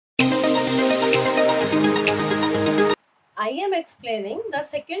I am explaining the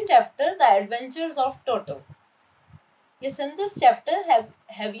second chapter, The Adventures of Toto. Yes, in this chapter,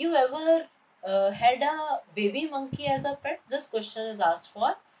 have you ever had a baby monkey as a pet? This question is asked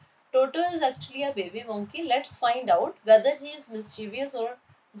for. Toto is actually a baby monkey. Let's find out whether he is mischievous or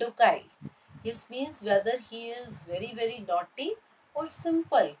docile. This means whether he is very naughty or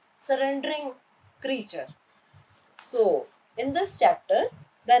simple, surrendering creature. So, in this chapter,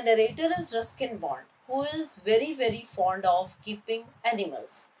 the narrator is Ruskin Bond, who is very fond of keeping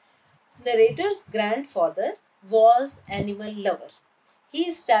animals. Narrator's grandfather was animal lover. He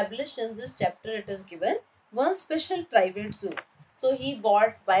established in this chapter, it is given, one special private zoo. So he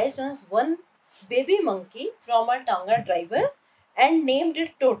bought by chance one baby monkey from a Tonga driver and named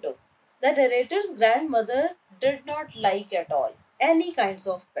it Toto. The narrator's grandmother did not like at all any kinds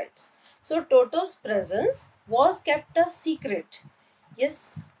of pets. So Toto's presence was kept a secret.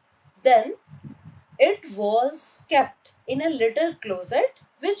 Yes, then it was kept in a little closet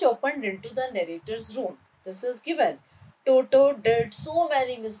which opened into the narrator's room. This is given. Toto did so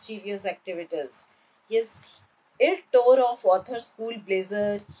many mischievous activities. Yes, it tore off author's school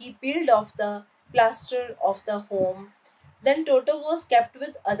blazer. He peeled off the plaster of the home. Then Toto was kept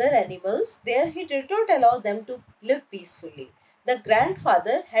with other animals. There he did not allow them to live peacefully. The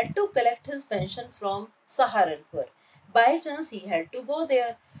grandfather had to collect his pension from Saharanpur. By chance he had to go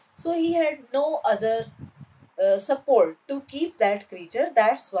there. So he had no other support to keep that creature.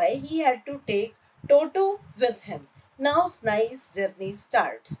 That's why he had to take Toto with him. Now nice journey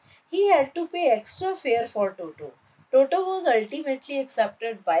starts. He had to pay extra fare for Toto. Toto was ultimately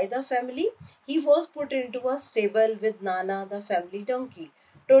accepted by the family. He was put into a stable with Nana, the family donkey.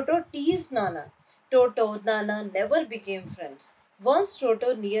 Toto teased Nana. Toto, Nana never became friends. Once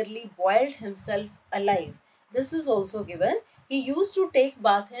Toto nearly boiled himself alive. This is also given. He used to take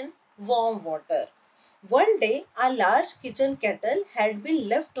bath in warm water. One day, a large kitchen kettle had been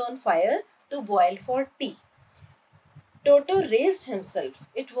left on fire to boil for tea. Toto raised himself.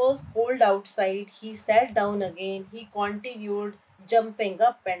 It was cold outside. He sat down again. He continued jumping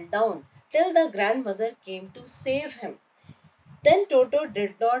up and down till the grandmother came to save him. Then Toto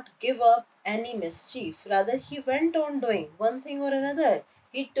did not give up any mischief. Rather, he went on doing one thing or another.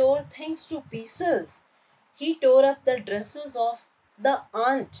 He tore things to pieces. He tore up the dresses of the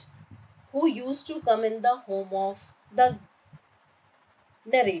aunt who used to come in the home of the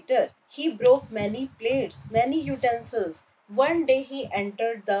narrator. He broke many plates, many utensils. One day he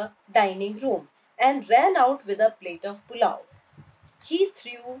entered the dining room and ran out with a plate of pulao. He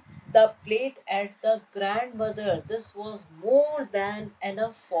threw the plate at the grandmother. This was more than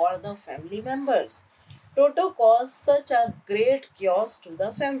enough for the family members. Toto caused such a great chaos to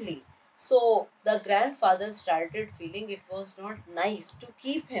the family. So the grandfather started feeling it was not nice to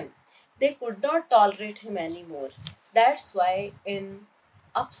keep him. They could not tolerate him anymore. That's why, in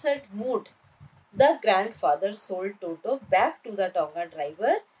upset mood, the grandfather sold Toto back to the Tonga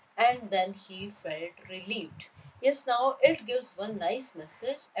driver and then he felt relieved. Yes, now it gives one nice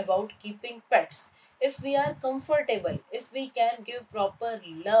message about keeping pets. If we are comfortable, if we can give proper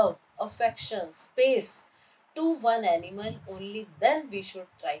love, affection, space to one animal, only then we should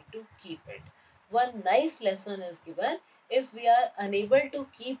try to keep it. One nice lesson is given. If we are unable to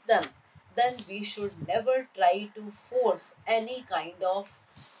keep them, then we should never try to force any kind of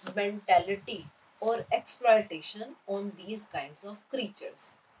mentality or exploitation on these kinds of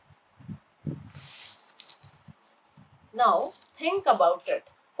creatures. Now think about it.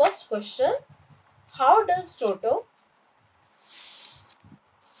 First question, how does Toto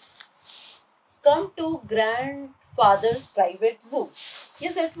come to grandfather's private zoo?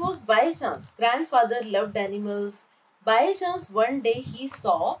 Yes, it was by chance. Grandfather loved animals. By chance one day he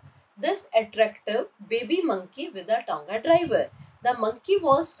saw this attractive baby monkey with a Tonga driver. The monkey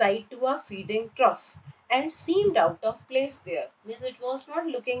was tied to a feeding trough and seemed out of place there. Means it was not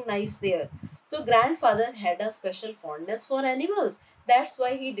looking nice there. So grandfather had a special fondness for animals. That's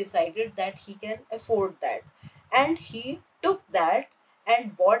why he decided that he can afford that. And he took that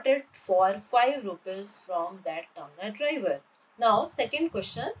and bought it for 5 rupees from that Tonga driver. Now, second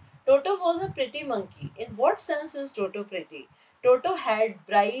question. Toto was a pretty monkey. In what sense is Toto pretty? Toto had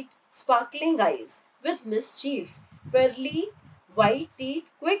bright, sparkling eyes with mischief, pearly white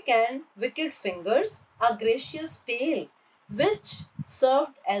teeth, quick and wicked fingers, a gracious tail, which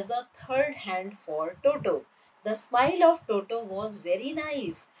served as a third hand for Toto. The smile of Toto was very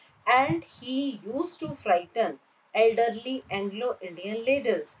nice and he used to frighten elderly Anglo-Indian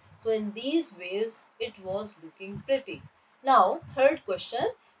ladies. So in these ways, it was looking pretty. Now, third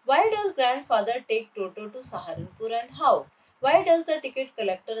question. Why does grandfather take Toto to Saharanpur and how? Why does the ticket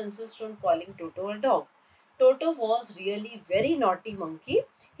collector insist on calling Toto a dog? Toto was really very naughty monkey.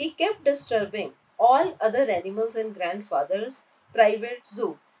 He kept disturbing all other animals in grandfather's private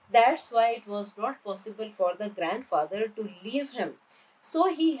zoo. That's why it was not possible for the grandfather to leave him.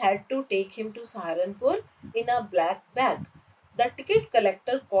 So he had to take him to Saharanpur in a black bag. The ticket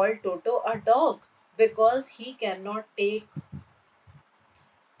collector called Toto a dog because he cannot take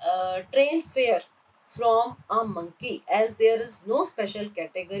train fare from a monkey, as there is no special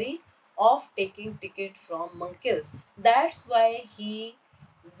category of taking ticket from monkeys. That's why he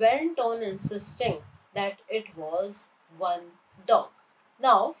went on insisting that it was one dog.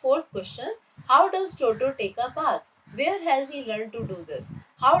 Now, fourth question: how does Toto take a bath? Where has he learned to do this?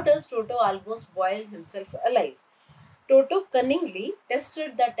 How does Toto almost boil himself alive? Toto cunningly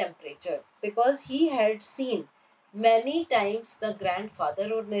tested the temperature because he had seen many times the grandfather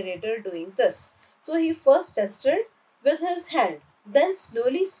or narrator doing this. So he first tested with his hand, then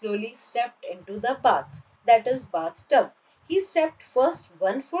slowly stepped into the bath, that is bathtub. He stepped first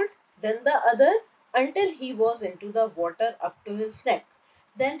one foot, then the other, until he was into the water up to his neck.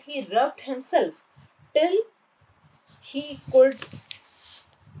 Then he rubbed himself till he could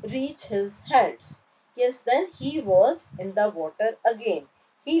reach his hands. Yes, then he was in the water again.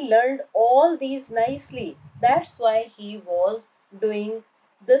 He learned all these nicely. That's why he was doing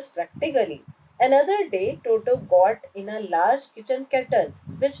this practically. Another day, Toto got in a large kitchen kettle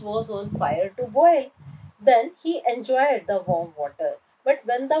which was on fire to boil. Then he enjoyed the warm water. But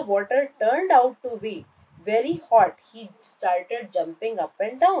when the water turned out to be very hot, he started jumping up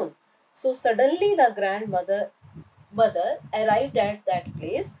and down. So suddenly the grandmother arrived at that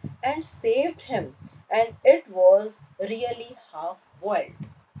place and saved him, and it was really half boiled.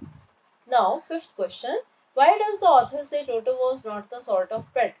 Now, fifth question: why does the author say Toto was not the sort of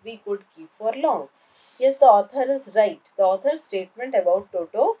pet we could keep for long? Yes, the author is right. The author's statement about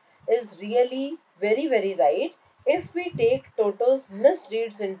Toto is really very right. If we take Toto's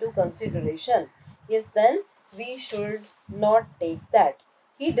misdeeds into consideration, yes, then we should not take that.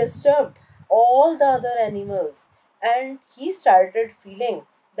 He disturbed all the other animals and he started feeling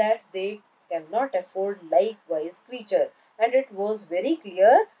that they cannot afford likewise creature, and it was very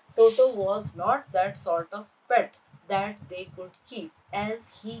clear Toto was not that sort of pet that they could keep,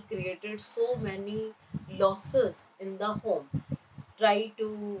 as he created so many losses in the home. Try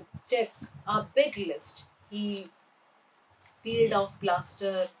to check a big list. He peeled off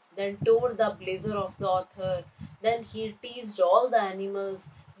plaster, then tore the blazer of the author, then he teased all the animals,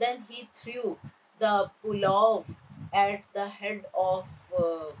 then he threw the pulao at the head of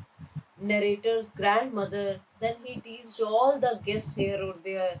narrator's grandmother, then he teased all the guests here or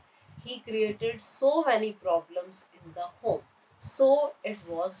there. He created so many problems in the home. So it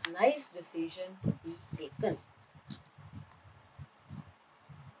was nice decision to be taken.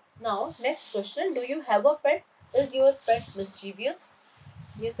 Now, next question: do you have a pet? Is your pet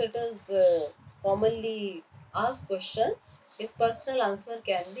mischievous? Yes, it is commonly asked question. His personal answer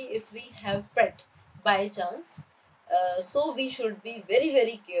can be if we have pet by chance. So we should be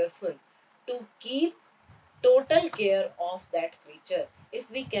very careful to keep total care of that creature.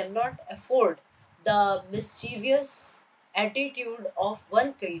 If we cannot afford the mischievous attitude of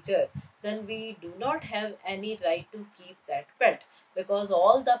one creature, then we do not have any right to keep that pet, because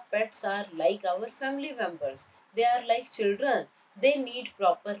all the pets are like our family members. They are like children. They need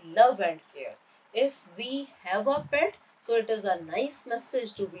proper love and care. If we have a pet, so it is a nice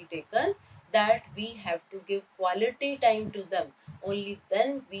message to be taken that we have to give quality time to them. Only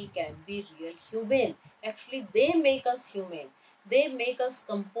then we can be real humane. Actually, they make us humane. They make us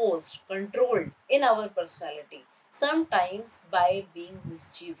composed, controlled in our personality, sometimes by being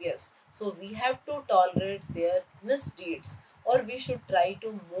mischievous. So we have to tolerate their misdeeds, or we should try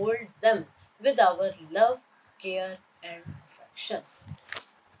to mold them with our love, care, and affection.